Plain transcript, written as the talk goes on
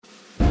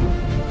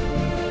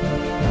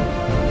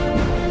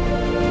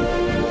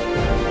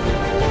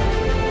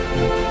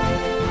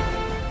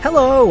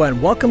Hello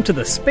and welcome to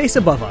The Space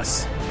Above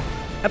Us,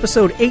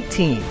 Episode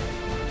 18,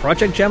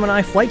 Project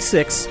Gemini Flight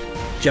 6,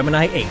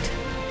 Gemini 8,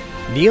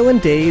 Neil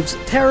and Dave's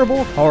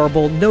terrible,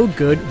 horrible, no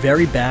good,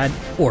 very bad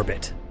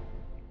orbit.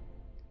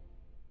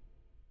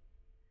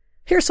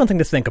 Here's something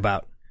to think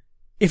about.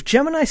 If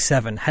Gemini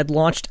VII had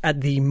launched at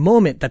the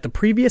moment that the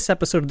previous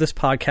episode of this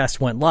podcast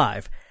went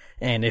live,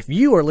 and if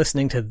you are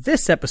listening to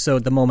this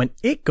episode the moment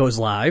it goes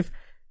live,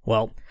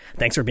 well,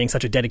 thanks for being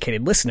such a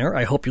dedicated listener.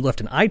 I hope you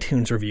left an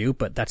iTunes review,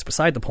 but that's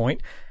beside the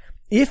point.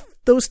 If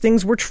those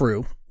things were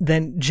true,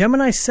 then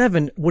Gemini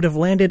 7 would have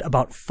landed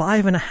about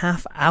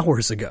 5.5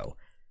 hours ago.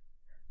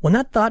 When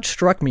that thought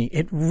struck me,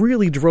 it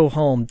really drove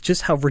home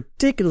just how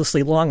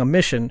ridiculously long a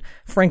mission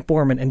Frank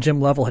Borman and Jim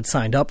Lovell had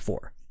signed up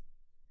for.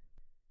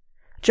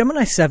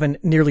 Gemini 7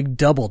 nearly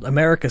doubled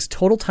America's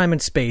total time in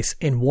space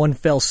in one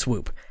fell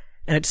swoop,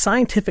 and its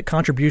scientific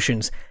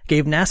contributions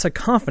gave NASA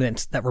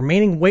confidence that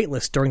remaining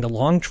weightless during the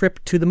long trip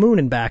to the moon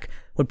and back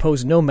would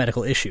pose no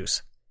medical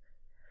issues.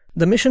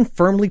 The mission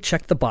firmly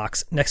checked the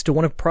box next to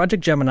one of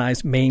Project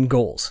Gemini's main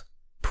goals,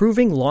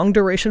 proving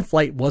long-duration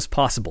flight was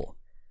possible.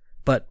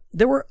 But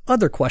there were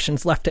other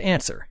questions left to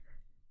answer.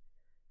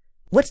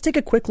 Let's take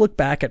a quick look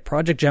back at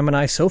Project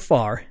Gemini so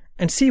far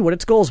and see what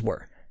its goals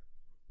were.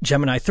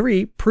 Gemini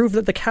 3 proved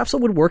that the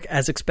capsule would work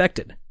as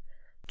expected.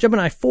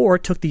 Gemini 4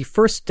 took the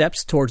first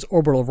steps towards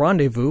orbital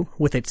rendezvous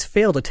with its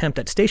failed attempt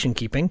at station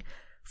keeping,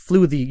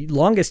 flew the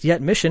longest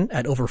yet mission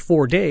at over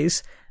 4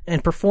 days,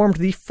 and performed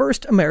the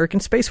first American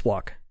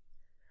spacewalk.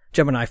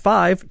 Gemini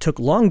 5 took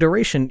long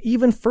duration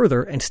even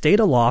further and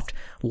stayed aloft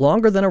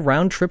longer than a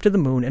round trip to the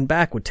moon and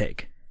back would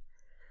take.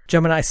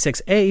 Gemini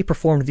 6A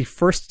performed the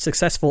first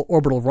successful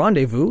orbital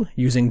rendezvous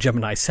using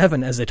Gemini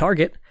 7 as a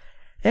target,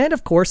 and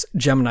of course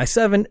Gemini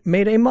 7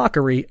 made a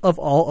mockery of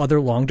all other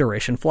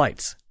long-duration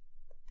flights.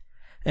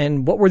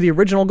 And what were the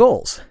original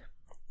goals?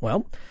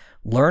 Well,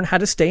 learn how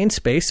to stay in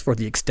space for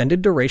the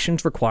extended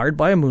durations required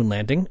by a moon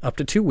landing, up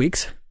to 2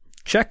 weeks.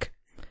 Check.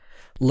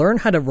 Learn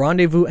how to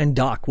rendezvous and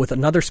dock with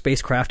another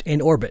spacecraft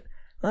in orbit.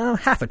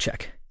 Half a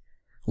check.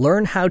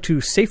 Learn how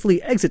to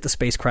safely exit the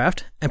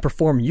spacecraft and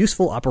perform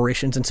useful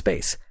operations in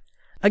space.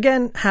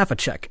 Again, half a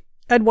check.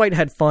 Ed White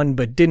had fun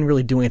but didn't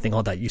really do anything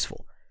all that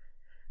useful.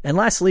 And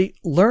lastly,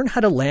 learn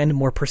how to land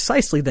more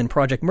precisely than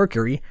Project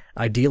Mercury,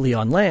 ideally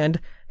on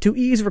land, to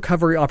ease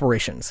recovery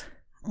operations.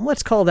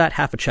 Let's call that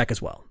half a check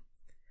as well.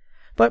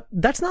 But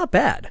that's not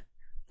bad.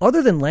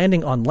 Other than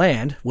landing on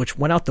land, which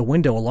went out the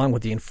window along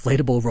with the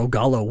inflatable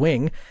Rogallo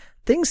wing,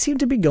 things seem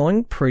to be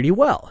going pretty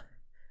well.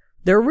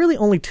 There are really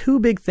only 2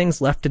 big things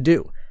left to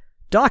do: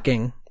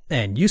 docking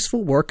and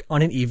useful work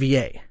on an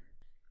EVA.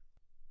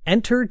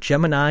 Enter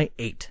Gemini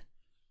 8.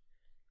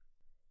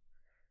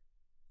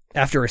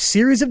 After a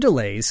series of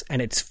delays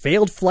and its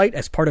failed flight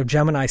as part of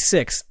Gemini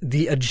 6,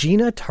 the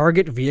Agena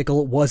target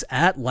vehicle was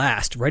at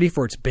last ready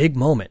for its big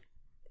moment.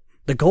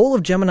 The goal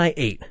of Gemini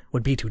 8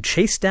 would be to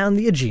chase down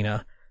the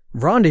Agena,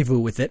 rendezvous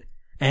with it,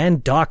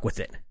 and dock with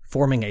it,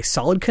 forming a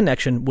solid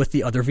connection with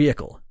the other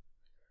vehicle.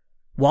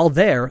 While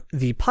there,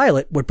 the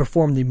pilot would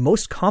perform the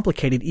most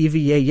complicated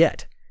EVA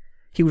yet.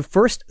 He would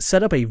first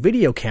set up a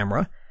video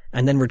camera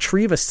and then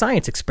retrieve a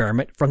science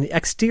experiment from the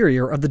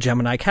exterior of the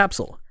Gemini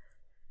capsule.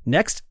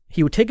 Next,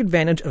 he would take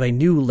advantage of a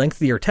new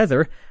lengthier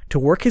tether to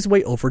work his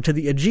way over to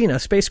the Agena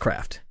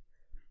spacecraft.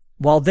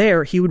 While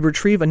there, he would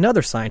retrieve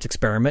another science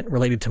experiment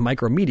related to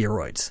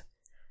micrometeoroids.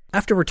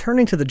 After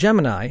returning to the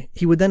Gemini,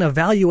 he would then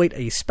evaluate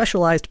a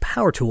specialized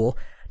power tool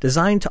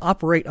designed to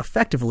operate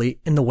effectively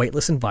in the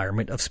weightless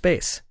environment of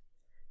space.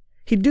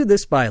 He'd do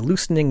this by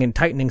loosening and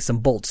tightening some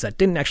bolts that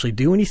didn't actually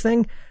do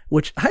anything,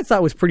 which I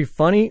thought was pretty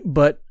funny,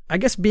 but I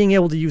guess being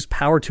able to use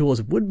power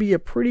tools would be a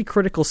pretty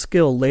critical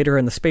skill later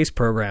in the space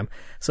program,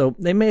 so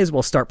they may as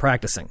well start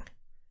practicing.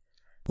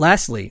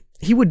 Lastly,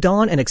 he would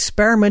don an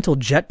experimental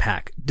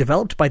jetpack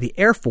developed by the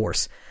Air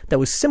Force that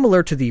was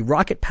similar to the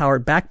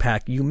rocket-powered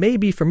backpack you may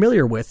be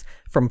familiar with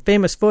from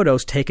famous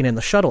photos taken in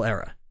the shuttle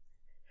era.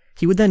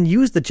 He would then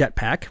use the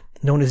jetpack,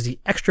 known as the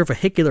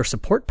Extravehicular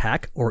Support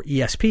Pack, or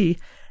ESP,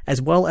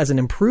 as well as an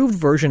improved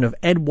version of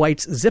Ed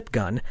White's zip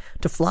gun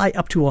to fly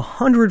up to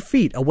 100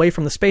 feet away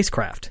from the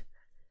spacecraft.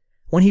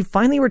 When he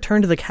finally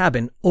returned to the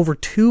cabin, over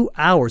 2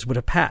 hours would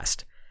have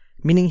passed,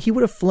 meaning he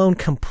would have flown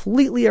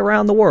completely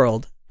around the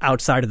world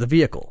outside of the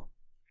vehicle.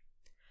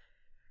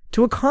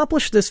 To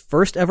accomplish this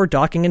first ever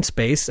docking in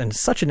space and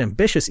such an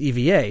ambitious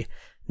EVA,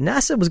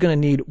 NASA was going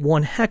to need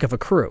one heck of a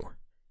crew.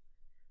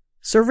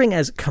 Serving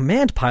as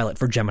command pilot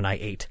for Gemini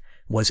 8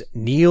 was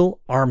Neil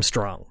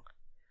Armstrong.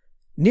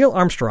 Neil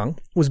Armstrong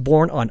was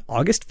born on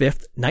August 5,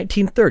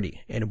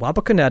 1930 in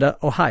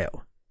Wapakoneta,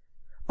 Ohio.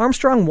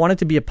 Armstrong wanted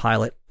to be a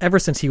pilot ever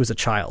since he was a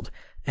child,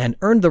 and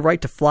earned the right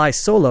to fly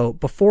solo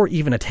before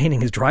even attaining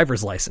his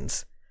driver's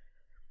license.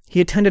 He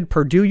attended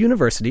Purdue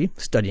University,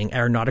 studying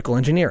aeronautical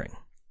engineering.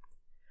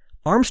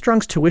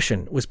 Armstrong's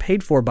tuition was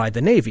paid for by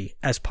the Navy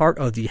as part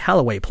of the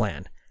Holloway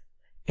Plan.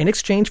 In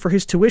exchange for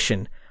his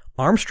tuition,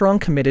 Armstrong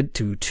committed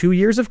to 2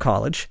 years of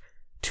college,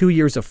 2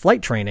 years of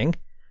flight training,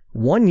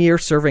 1 year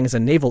serving as a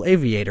naval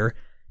aviator,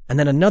 and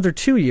then another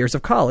 2 years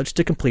of college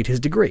to complete his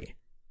degree.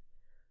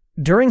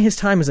 During his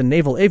time as a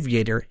naval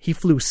aviator, he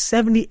flew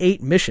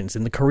 78 missions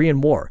in the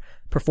Korean War,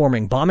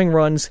 performing bombing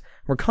runs,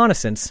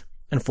 reconnaissance,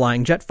 and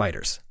flying jet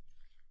fighters.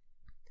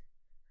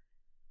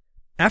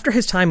 After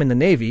his time in the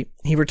Navy,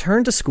 he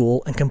returned to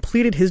school and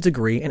completed his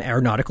degree in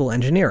aeronautical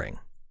engineering.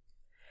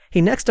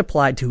 He next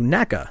applied to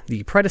NACA,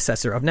 the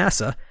predecessor of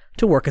NASA,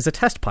 to work as a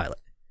test pilot.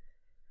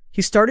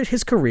 He started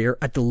his career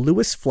at the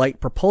Lewis Flight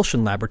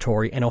Propulsion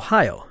Laboratory in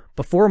Ohio,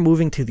 before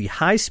moving to the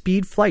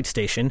high-speed flight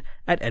station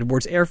at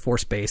Edwards Air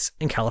Force Base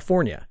in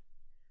California.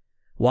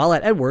 While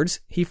at Edwards,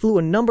 he flew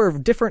a number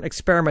of different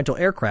experimental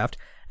aircraft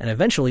and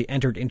eventually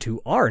entered into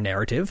our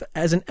narrative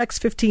as an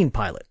X-15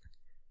 pilot.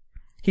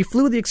 He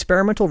flew the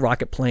experimental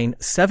rocket plane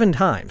 7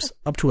 times,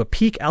 up to a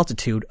peak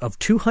altitude of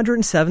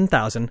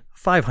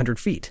 207,500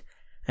 feet,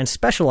 and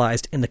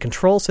specialized in the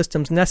control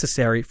systems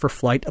necessary for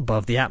flight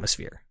above the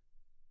atmosphere.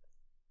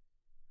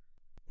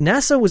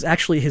 NASA was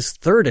actually his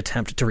third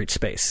attempt to reach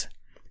space.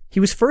 He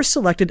was first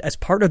selected as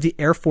part of the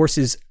Air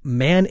Force's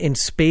Man in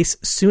Space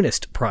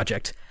Soonest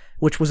project,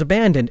 which was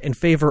abandoned in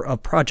favor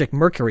of Project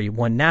Mercury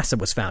when NASA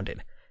was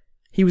founded.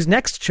 He was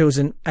next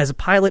chosen as a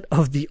pilot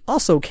of the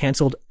also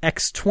canceled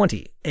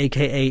X-20,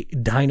 aka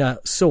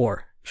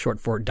Dyna-Soar, short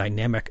for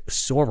Dynamic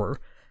Soarer.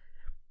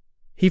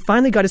 He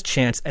finally got his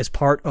chance as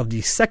part of the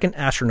second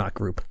astronaut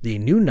group, the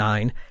New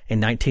 9, in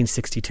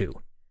 1962.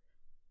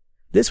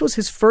 This was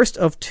his first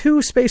of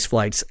 2 space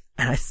flights,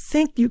 and I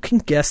think you can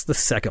guess the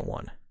second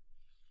one.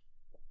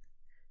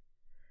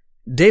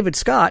 David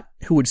Scott,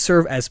 who would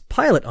serve as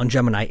pilot on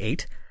Gemini VIII,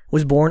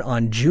 was born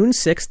on June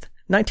 6,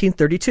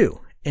 1932,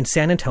 in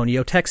San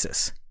Antonio,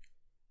 Texas.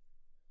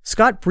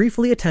 Scott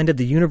briefly attended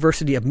the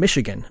University of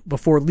Michigan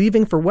before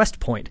leaving for West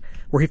Point,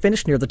 where he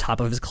finished near the top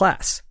of his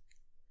class.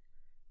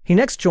 He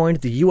next joined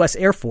the U.S.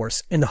 Air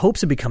Force in the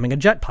hopes of becoming a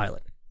jet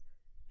pilot.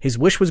 His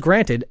wish was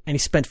granted, and he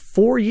spent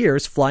 4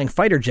 years flying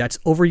fighter jets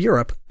over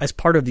Europe as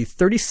part of the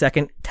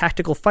 32nd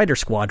Tactical Fighter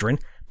Squadron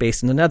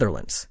based in the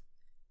Netherlands.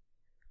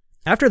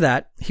 After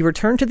that, he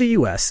returned to the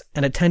U.S.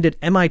 and attended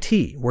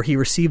MIT, where he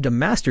received a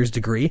master's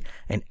degree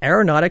in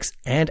aeronautics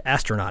and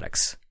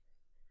astronautics.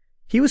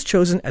 He was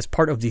chosen as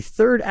part of the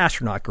third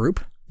astronaut group,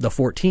 the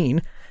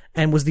 14,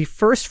 and was the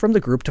first from the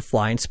group to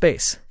fly in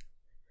space.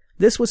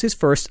 This was his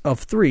first of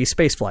 3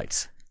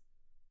 spaceflights.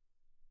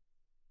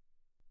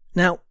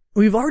 Now,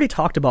 we've already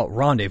talked about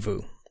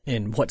rendezvous,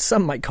 in what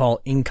some might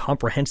call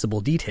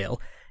incomprehensible detail,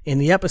 in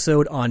the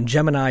episode on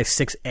Gemini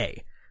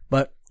VIa,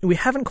 but we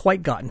haven't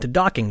quite gotten to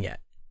docking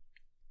yet.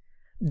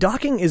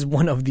 Docking is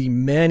one of the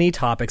many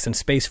topics in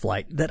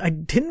spaceflight that I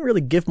didn't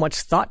really give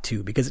much thought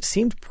to because it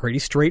seemed pretty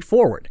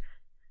straightforward.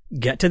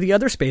 Get to the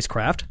other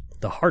spacecraft,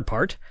 the hard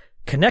part,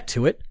 connect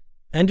to it,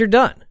 and you're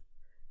done.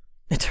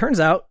 It turns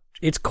out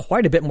it's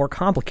quite a bit more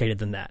complicated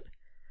than that.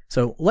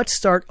 So let's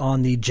start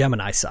on the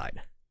Gemini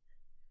side.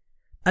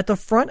 At the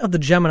front of the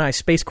Gemini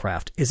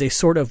spacecraft is a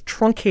sort of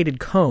truncated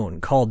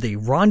cone called the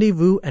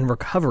Rendezvous and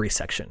Recovery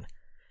section.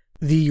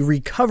 The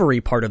recovery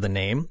part of the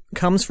name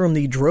comes from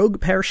the drogue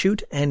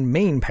parachute and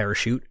main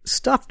parachute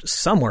stuffed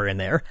somewhere in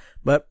there,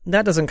 but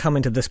that doesn't come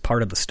into this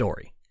part of the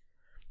story.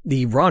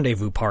 The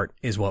rendezvous part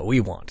is what we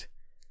want.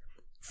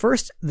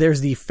 First,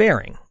 there's the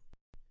fairing.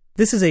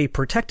 This is a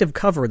protective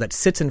cover that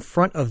sits in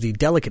front of the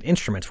delicate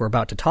instruments we're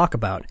about to talk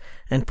about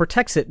and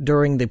protects it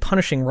during the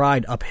punishing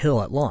ride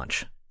uphill at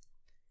launch.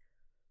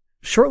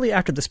 Shortly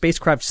after the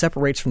spacecraft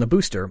separates from the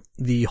booster,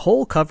 the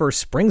whole cover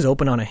springs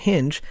open on a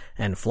hinge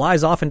and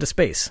flies off into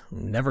space,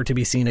 never to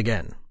be seen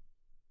again.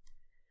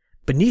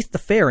 Beneath the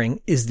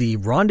fairing is the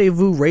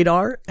rendezvous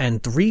radar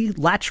and 3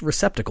 latch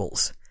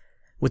receptacles,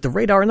 with the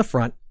radar in the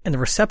front and the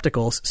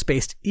receptacles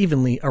spaced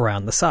evenly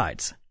around the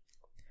sides.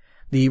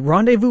 The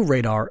rendezvous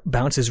radar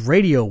bounces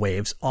radio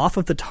waves off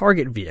of the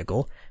target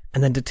vehicle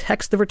and then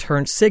detects the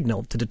return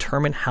signal to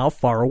determine how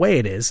far away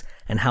it is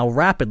and how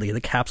rapidly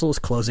the capsule is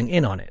closing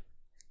in on it.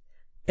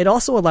 It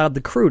also allowed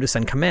the crew to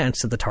send commands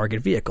to the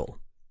target vehicle.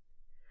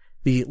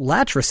 The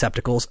latch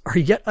receptacles are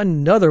yet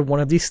another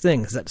one of these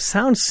things that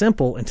sounds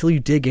simple until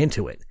you dig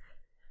into it.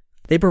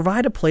 They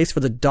provide a place for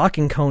the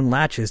docking cone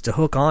latches to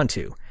hook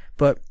onto,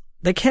 but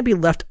they can't be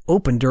left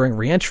open during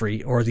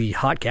re-entry or the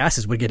hot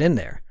gases would get in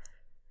there.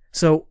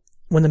 So,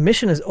 when the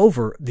mission is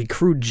over, the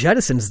crew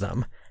jettisons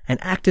them and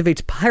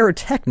activates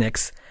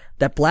pyrotechnics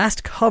that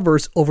blast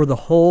covers over the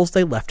holes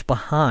they left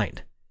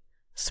behind.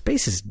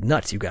 Space is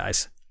nuts, you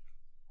guys.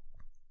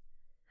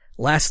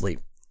 Lastly,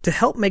 to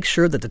help make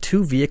sure that the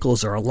 2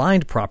 vehicles are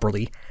aligned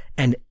properly,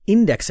 an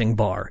indexing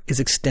bar is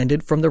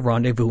extended from the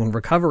rendezvous and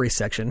recovery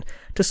section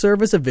to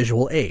serve as a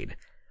visual aid.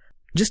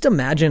 Just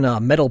imagine a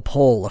metal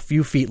pole a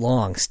few feet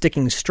long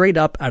sticking straight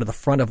up out of the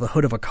front of the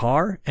hood of a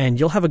car, and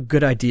you'll have a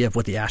good idea of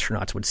what the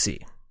astronauts would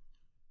see.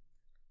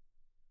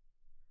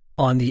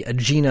 On the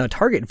Agena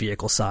target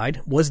vehicle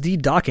side was the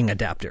docking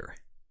adapter.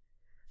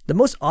 The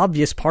most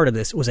obvious part of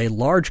this was a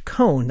large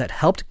cone that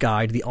helped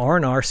guide the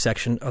R&R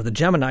section of the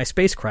Gemini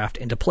spacecraft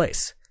into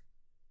place.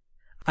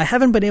 I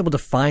haven't been able to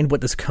find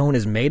what this cone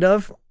is made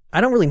of. I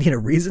don't really need a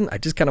reason, I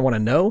just kind of want to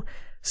know.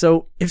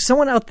 So if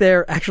someone out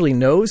there actually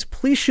knows,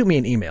 please shoot me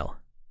an email.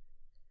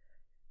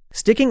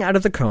 Sticking out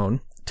of the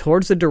cone,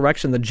 towards the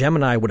direction the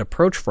Gemini would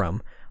approach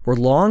from were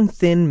long,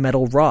 thin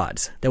metal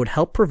rods that would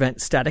help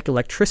prevent static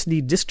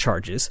electricity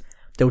discharges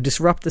that would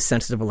disrupt the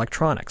sensitive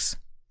electronics.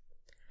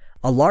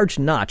 A large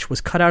notch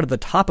was cut out of the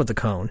top of the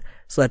cone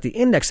so that the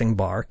indexing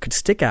bar could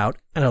stick out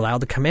and allow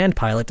the command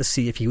pilot to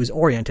see if he was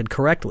oriented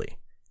correctly.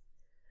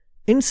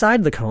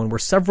 Inside the cone were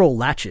several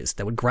latches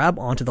that would grab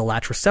onto the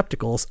latch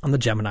receptacles on the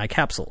Gemini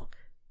capsule.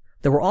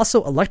 There were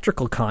also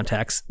electrical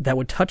contacts that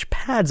would touch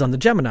pads on the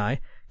Gemini,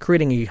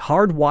 creating a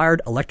hardwired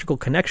electrical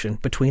connection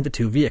between the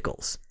two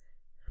vehicles.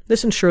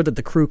 This ensured that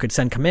the crew could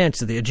send commands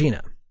to the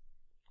Agena.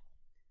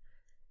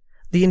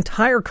 The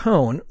entire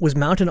cone was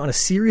mounted on a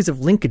series of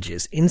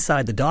linkages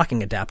inside the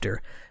docking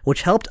adapter,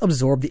 which helped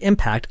absorb the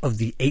impact of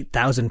the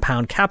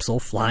 8,000-pound capsule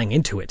flying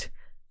into it.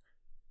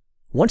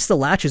 Once the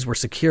latches were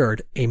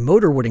secured, a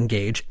motor would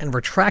engage and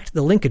retract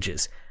the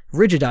linkages,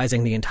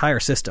 rigidizing the entire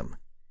system.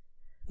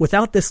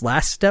 Without this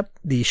last step,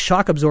 the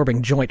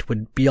shock-absorbing joint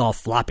would be all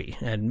floppy,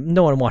 and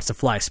no one wants to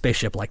fly a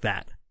spaceship like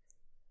that.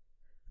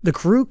 The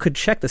crew could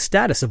check the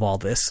status of all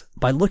this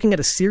by looking at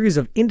a series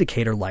of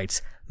indicator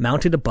lights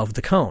mounted above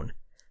the cone.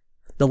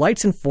 The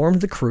lights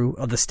informed the crew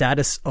of the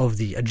status of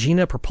the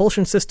Agena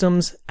propulsion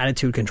systems,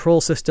 attitude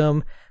control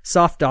system,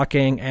 soft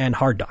docking, and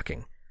hard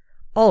docking.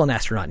 All an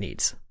astronaut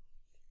needs.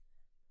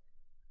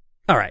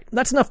 Alright,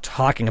 that's enough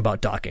talking about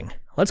docking.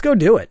 Let's go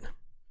do it.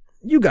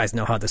 You guys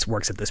know how this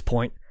works at this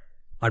point.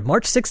 On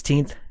March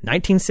 16th,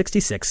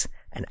 1966,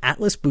 an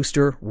Atlas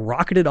booster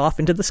rocketed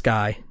off into the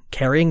sky,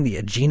 carrying the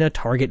Agena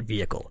target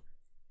vehicle.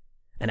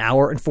 An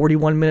hour and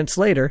 41 minutes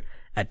later,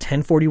 at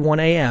 10:41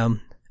 a.m.,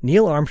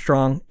 Neil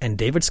Armstrong and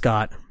David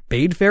Scott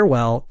bade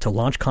farewell to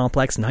Launch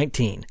Complex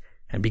 19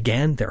 and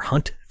began their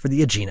hunt for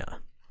the Agena.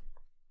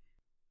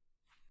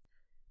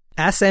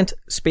 Ascent,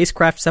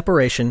 spacecraft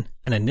separation,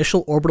 and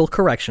initial orbital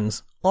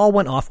corrections all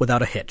went off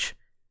without a hitch.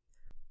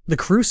 The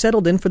crew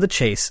settled in for the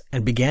chase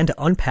and began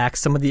to unpack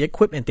some of the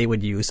equipment they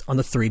would use on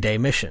the 3-day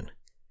mission.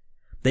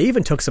 They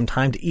even took some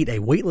time to eat a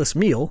weightless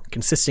meal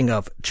consisting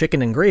of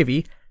chicken and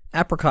gravy,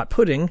 apricot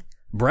pudding,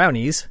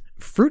 brownies,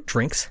 fruit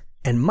drinks,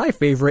 and my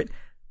favorite,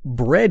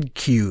 bread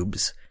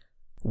cubes.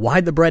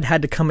 Why the bread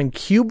had to come in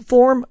cube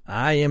form,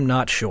 I am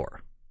not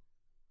sure.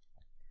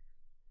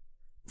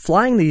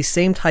 Flying the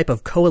same type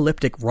of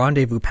co-elliptic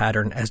rendezvous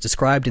pattern as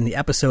described in the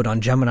episode on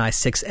Gemini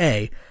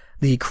 6A,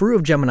 the crew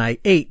of Gemini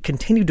 8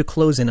 continued to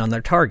close in on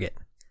their target.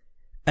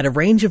 At a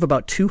range of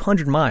about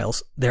 200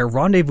 miles, their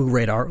rendezvous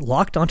radar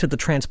locked onto the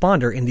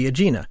transponder in the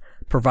Agena,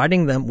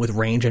 providing them with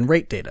range and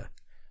rate data.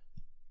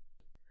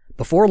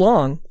 Before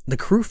long, the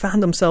crew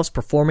found themselves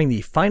performing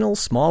the final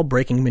small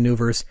braking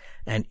maneuvers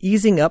and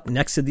easing up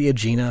next to the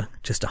Agena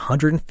just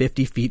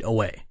 150 feet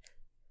away.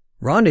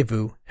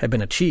 Rendezvous had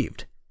been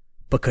achieved,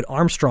 but could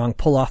Armstrong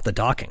pull off the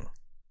docking?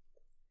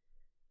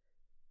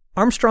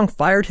 Armstrong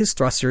fired his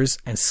thrusters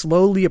and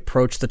slowly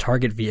approached the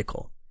target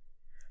vehicle.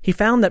 He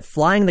found that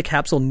flying the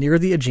capsule near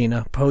the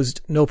Agena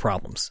posed no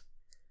problems.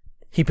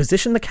 He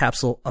positioned the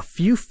capsule a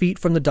few feet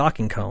from the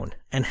docking cone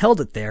and held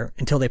it there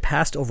until they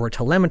passed over a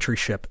telemetry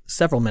ship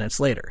several minutes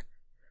later.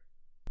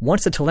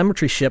 Once the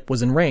telemetry ship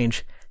was in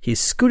range, he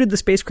scooted the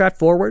spacecraft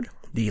forward,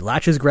 the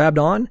latches grabbed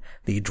on,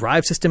 the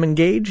drive system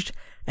engaged,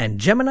 and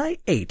Gemini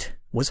 8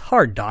 was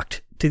hard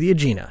docked to the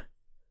Agena.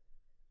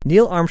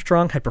 Neil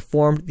Armstrong had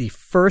performed the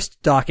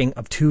first docking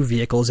of 2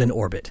 vehicles in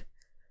orbit.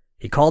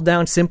 He called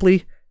down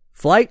simply,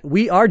 "Flight,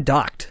 we are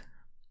docked."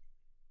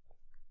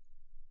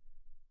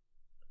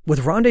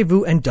 With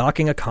rendezvous and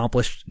docking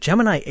accomplished,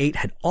 Gemini 8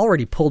 had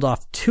already pulled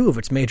off 2 of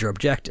its major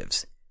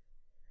objectives.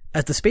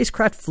 As the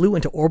spacecraft flew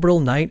into orbital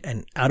night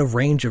and out of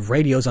range of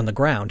radios on the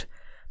ground,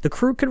 the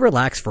crew could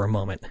relax for a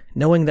moment,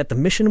 knowing that the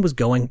mission was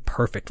going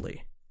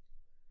perfectly.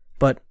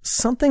 But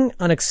something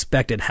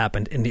unexpected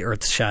happened in the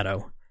Earth's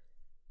shadow.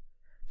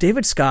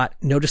 David Scott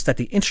noticed that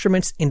the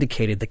instruments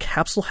indicated the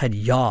capsule had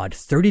yawed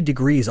 30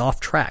 degrees off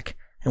track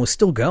and was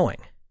still going.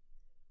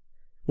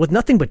 With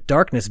nothing but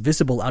darkness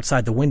visible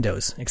outside the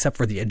windows, except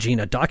for the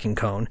Agena docking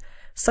cone,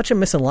 such a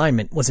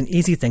misalignment was an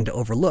easy thing to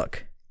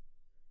overlook.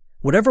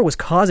 Whatever was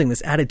causing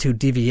this attitude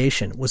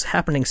deviation was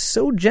happening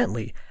so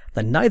gently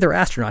that neither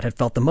astronaut had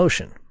felt the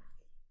motion.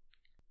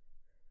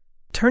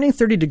 Turning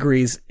 30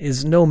 degrees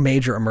is no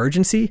major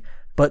emergency,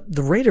 but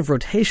the rate of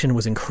rotation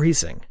was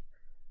increasing.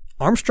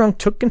 Armstrong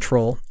took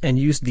control and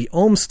used the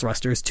ohms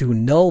thrusters to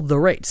null the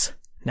rates,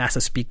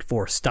 NASA speak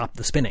for stop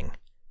the spinning.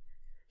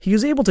 He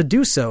was able to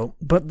do so,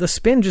 but the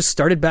spin just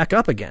started back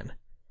up again.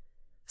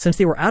 Since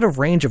they were out of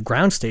range of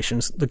ground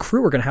stations, the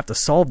crew were going to have to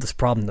solve this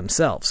problem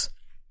themselves.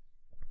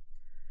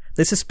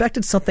 They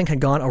suspected something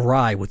had gone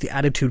awry with the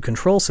attitude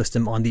control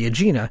system on the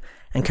Agena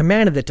and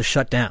commanded it to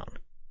shut down.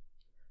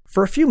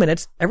 For a few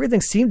minutes,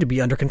 everything seemed to be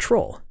under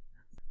control,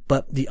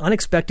 but the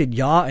unexpected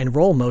yaw and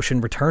roll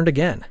motion returned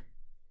again.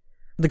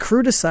 The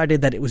crew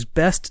decided that it was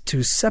best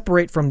to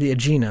separate from the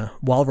Agena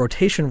while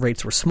rotation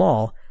rates were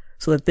small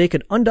so that they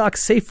could undock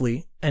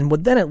safely and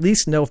would then at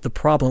least know if the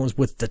problem was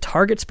with the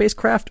target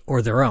spacecraft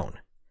or their own.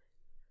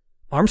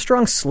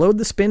 Armstrong slowed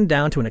the spin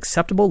down to an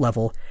acceptable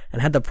level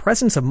and had the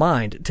presence of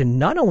mind to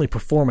not only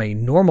perform a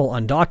normal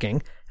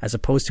undocking, as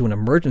opposed to an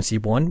emergency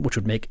one, which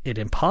would make it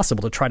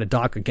impossible to try to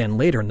dock again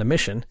later in the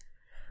mission,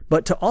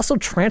 but to also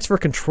transfer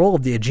control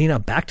of the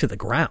Agena back to the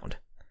ground.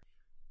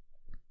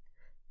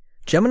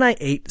 Gemini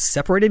 8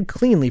 separated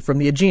cleanly from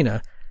the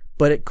Agena,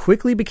 but it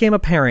quickly became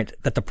apparent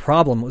that the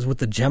problem was with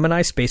the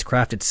Gemini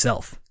spacecraft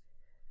itself.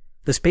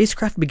 The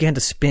spacecraft began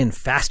to spin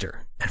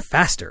faster and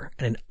faster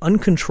in an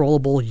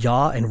uncontrollable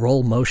yaw and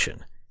roll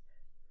motion.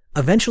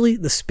 Eventually,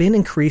 the spin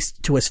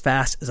increased to as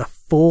fast as a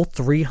full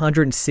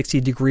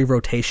 360-degree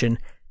rotation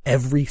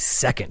every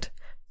second.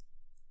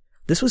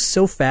 This was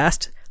so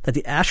fast that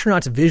the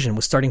astronauts' vision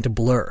was starting to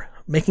blur,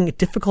 making it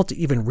difficult to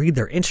even read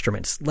their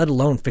instruments, let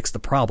alone fix the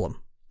problem.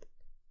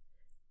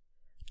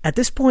 At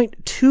this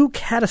point, two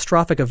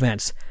catastrophic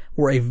events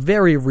were a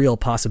very real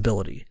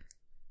possibility.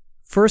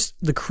 First,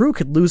 the crew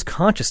could lose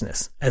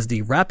consciousness as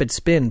the rapid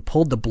spin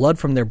pulled the blood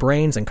from their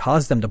brains and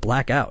caused them to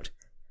black out.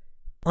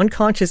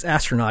 Unconscious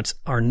astronauts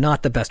are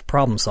not the best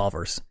problem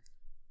solvers.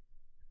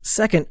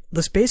 Second,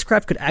 the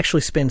spacecraft could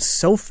actually spin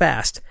so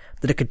fast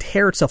that it could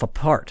tear itself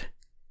apart.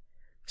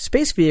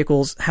 Space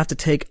vehicles have to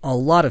take a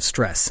lot of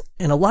stress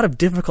in a lot of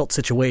difficult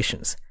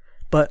situations,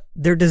 but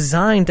they're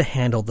designed to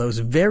handle those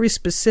very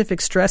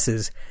specific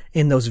stresses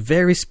in those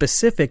very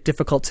specific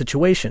difficult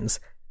situations,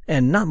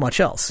 and not much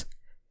else.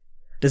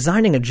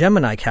 Designing a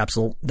Gemini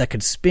capsule that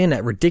could spin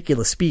at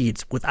ridiculous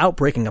speeds without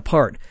breaking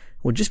apart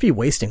would just be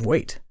wasting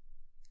weight.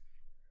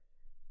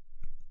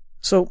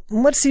 So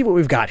let's see what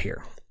we've got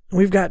here.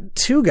 We've got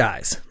two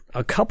guys,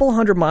 a couple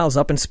hundred miles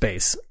up in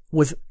space,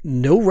 with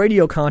no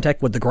radio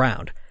contact with the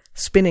ground,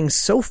 spinning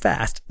so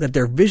fast that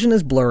their vision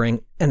is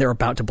blurring and they're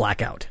about to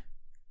black out.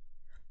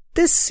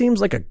 This seems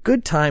like a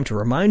good time to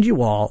remind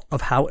you all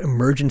of how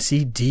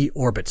emergency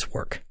deorbits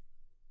work.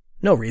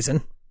 No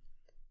reason.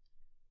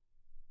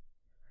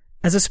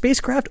 As a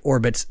spacecraft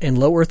orbits in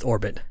low Earth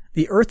orbit,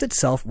 the Earth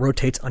itself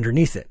rotates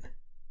underneath it.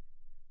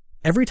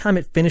 Every time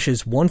it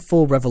finishes one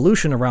full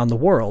revolution around the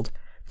world,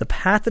 the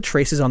path it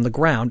traces on the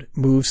ground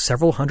moves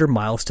several hundred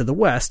miles to the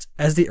west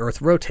as the Earth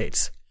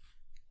rotates.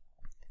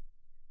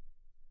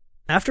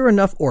 After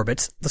enough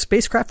orbits, the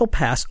spacecraft will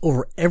pass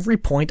over every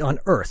point on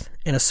Earth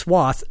in a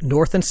swath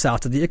north and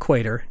south of the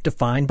equator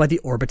defined by the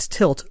orbit's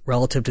tilt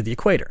relative to the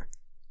equator.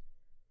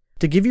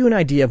 To give you an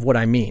idea of what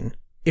I mean,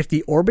 if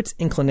the orbit's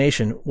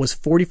inclination was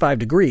 45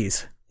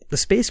 degrees, the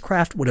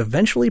spacecraft would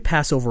eventually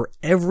pass over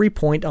every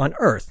point on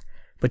Earth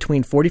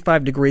between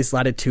 45 degrees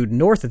latitude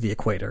north of the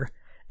equator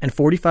and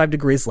 45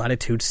 degrees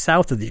latitude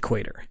south of the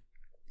equator.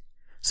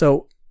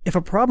 So, if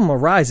a problem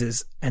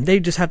arises and they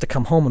just have to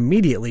come home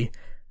immediately,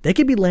 they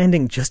could be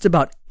landing just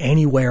about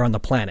anywhere on the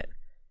planet.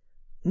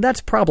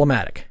 That's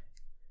problematic.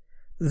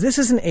 This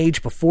is an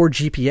age before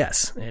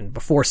GPS and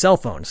before cell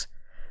phones.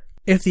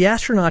 If the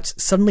astronauts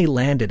suddenly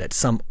landed at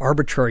some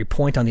arbitrary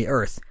point on the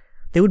Earth,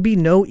 there would be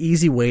no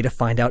easy way to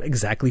find out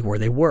exactly where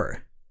they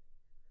were.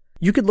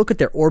 You could look at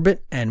their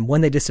orbit and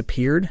when they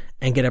disappeared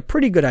and get a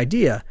pretty good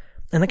idea,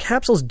 and the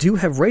capsules do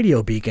have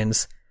radio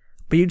beacons,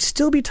 but you'd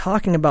still be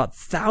talking about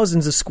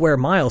thousands of square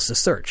miles to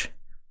search.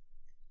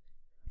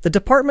 The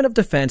Department of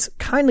Defense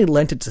kindly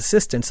lent its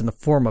assistance in the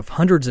form of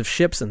hundreds of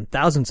ships and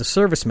thousands of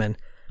servicemen,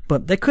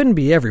 but they couldn't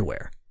be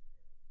everywhere.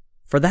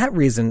 For that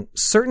reason,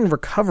 certain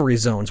recovery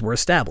zones were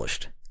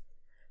established.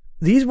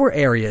 These were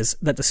areas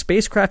that the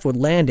spacecraft would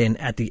land in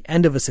at the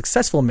end of a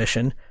successful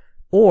mission,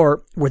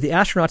 or where the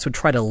astronauts would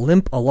try to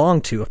limp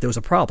along to if there was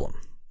a problem.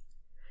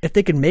 If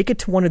they could make it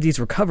to one of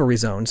these recovery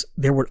zones,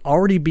 there would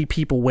already be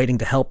people waiting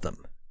to help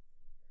them.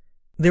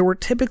 There were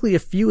typically a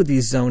few of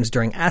these zones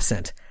during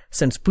ascent,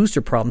 since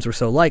booster problems were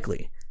so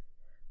likely.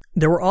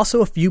 There were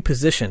also a few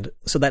positioned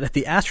so that if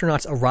the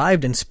astronauts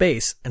arrived in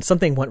space and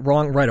something went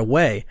wrong right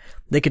away,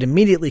 they could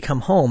immediately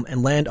come home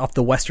and land off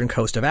the western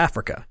coast of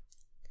Africa.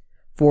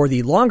 For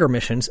the longer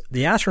missions,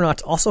 the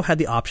astronauts also had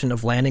the option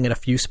of landing at a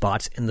few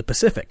spots in the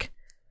Pacific.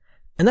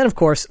 And then, of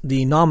course,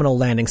 the nominal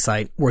landing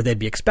site where they'd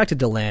be expected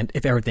to land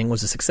if everything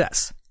was a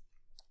success.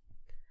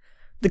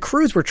 The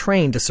crews were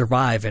trained to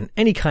survive in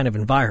any kind of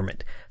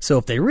environment, so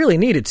if they really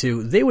needed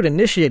to, they would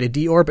initiate a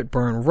deorbit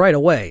burn right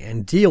away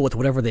and deal with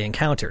whatever they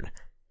encountered.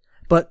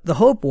 But the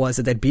hope was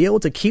that they'd be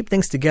able to keep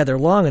things together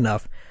long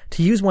enough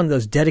to use one of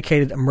those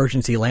dedicated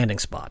emergency landing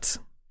spots.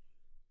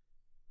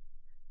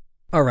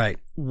 Alright,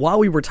 while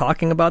we were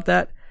talking about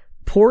that,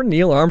 poor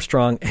Neil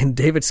Armstrong and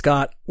David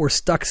Scott were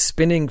stuck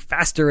spinning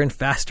faster and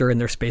faster in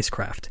their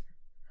spacecraft.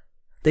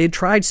 They had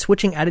tried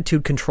switching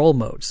attitude control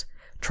modes,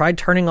 tried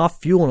turning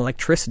off fuel and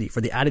electricity for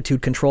the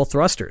attitude control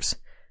thrusters,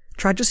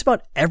 tried just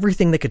about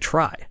everything they could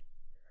try.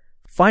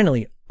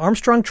 Finally,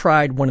 Armstrong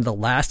tried one of the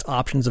last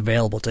options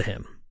available to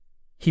him.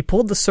 He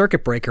pulled the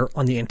circuit breaker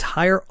on the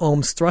entire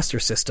OMS thruster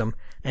system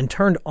and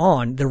turned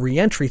on the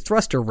re-entry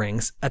thruster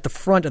rings at the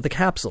front of the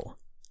capsule.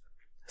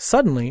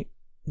 Suddenly,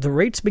 the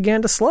rates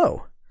began to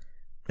slow.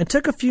 It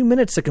took a few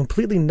minutes to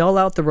completely null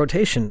out the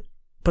rotation,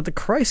 but the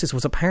crisis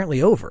was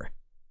apparently over.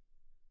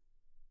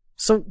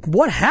 So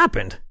what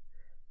happened?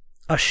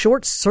 A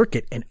short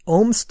circuit in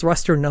OMS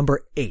thruster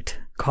number 8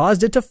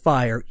 caused it to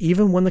fire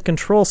even when the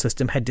control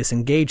system had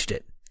disengaged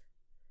it.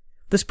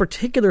 This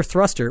particular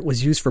thruster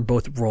was used for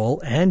both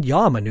roll and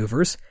yaw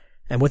maneuvers,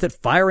 and with it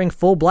firing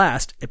full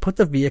blast, it put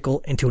the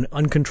vehicle into an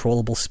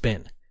uncontrollable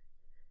spin.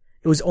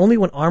 It was only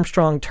when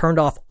Armstrong turned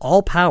off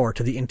all power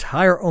to the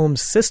entire OMS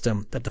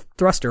system that the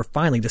thruster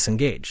finally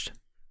disengaged.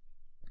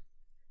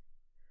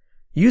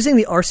 Using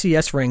the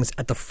RCS rings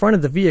at the front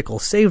of the vehicle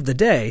saved the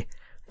day,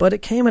 but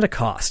it came at a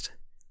cost.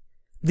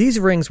 These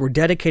rings were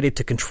dedicated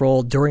to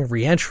control during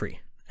re-entry,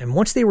 and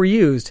once they were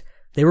used,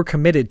 they were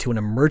committed to an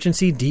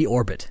emergency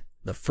deorbit,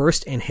 the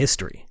first in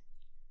history.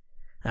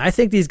 I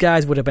think these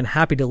guys would have been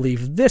happy to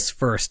leave this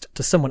first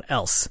to someone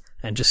else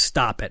and just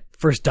stop at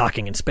first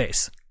docking in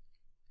space.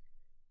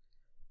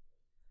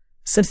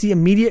 Since the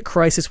immediate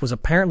crisis was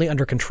apparently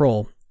under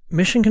control,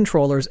 mission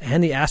controllers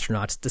and the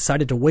astronauts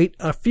decided to wait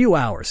a few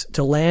hours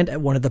to land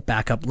at one of the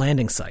backup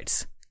landing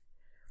sites.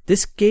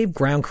 This gave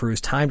ground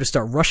crews time to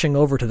start rushing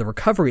over to the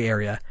recovery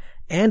area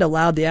and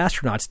allowed the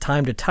astronauts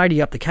time to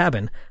tidy up the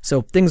cabin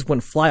so things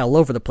wouldn't fly all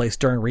over the place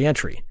during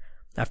re-entry.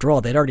 After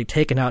all, they'd already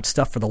taken out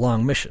stuff for the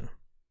long mission.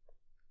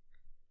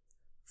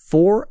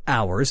 4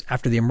 hours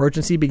after the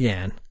emergency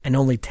began, and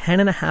only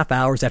 10.5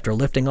 hours after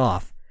lifting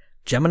off,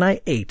 Gemini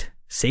VIII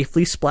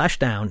safely splashed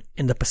down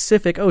in the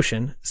Pacific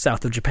Ocean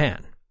south of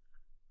Japan.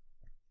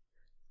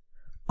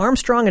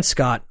 Armstrong and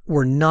Scott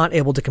were not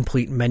able to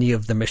complete many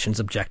of the mission's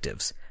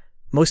objectives,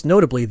 most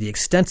notably the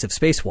extensive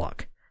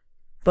spacewalk.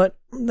 But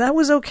that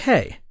was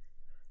okay.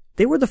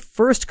 They were the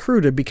first crew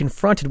to be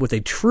confronted with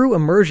a true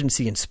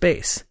emergency in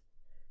space.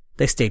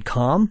 They stayed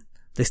calm,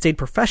 they stayed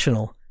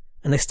professional,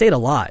 and they stayed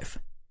alive.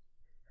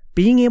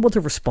 Being able to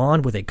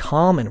respond with a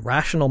calm and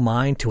rational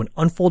mind to an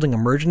unfolding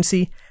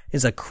emergency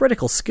is a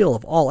critical skill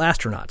of all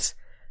astronauts,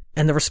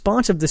 and the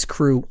response of this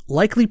crew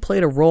likely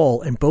played a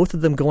role in both of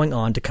them going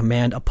on to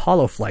command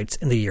Apollo flights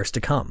in the years to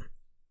come.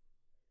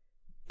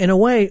 In a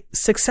way,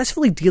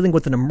 successfully dealing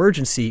with an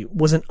emergency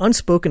was an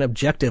unspoken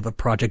objective of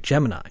Project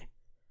Gemini.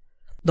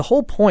 The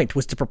whole point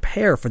was to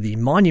prepare for the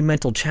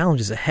monumental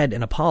challenges ahead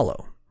in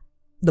Apollo.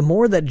 The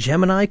more that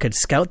Gemini could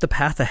scout the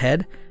path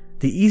ahead,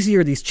 the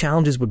easier these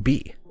challenges would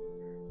be.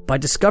 By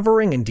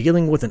discovering and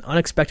dealing with an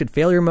unexpected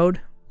failure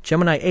mode,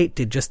 Gemini VIII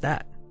did just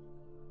that.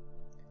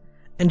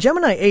 And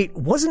Gemini VIII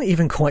wasn't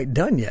even quite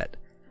done yet.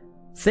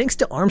 Thanks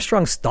to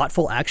Armstrong's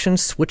thoughtful action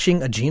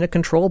switching Agena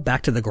control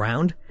back to the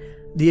ground,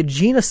 the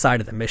Agena side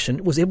of the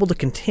mission was able to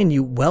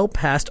continue well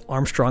past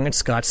Armstrong and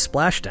Scott's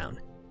splashdown.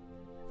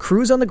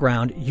 Crews on the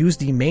ground used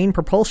the main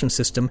propulsion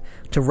system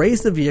to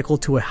raise the vehicle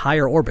to a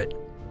higher orbit.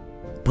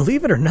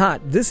 Believe it or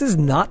not, this is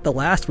not the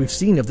last we've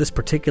seen of this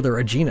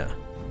particular Agena.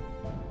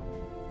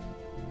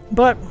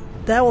 But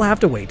that will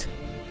have to wait.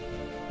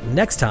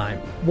 Next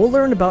time, we'll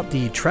learn about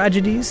the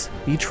tragedies,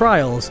 the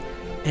trials,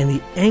 and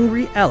the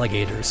angry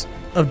alligators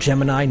of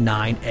Gemini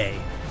 9A.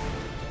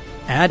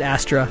 Ad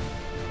Astra,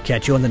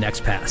 catch you on the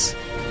next pass.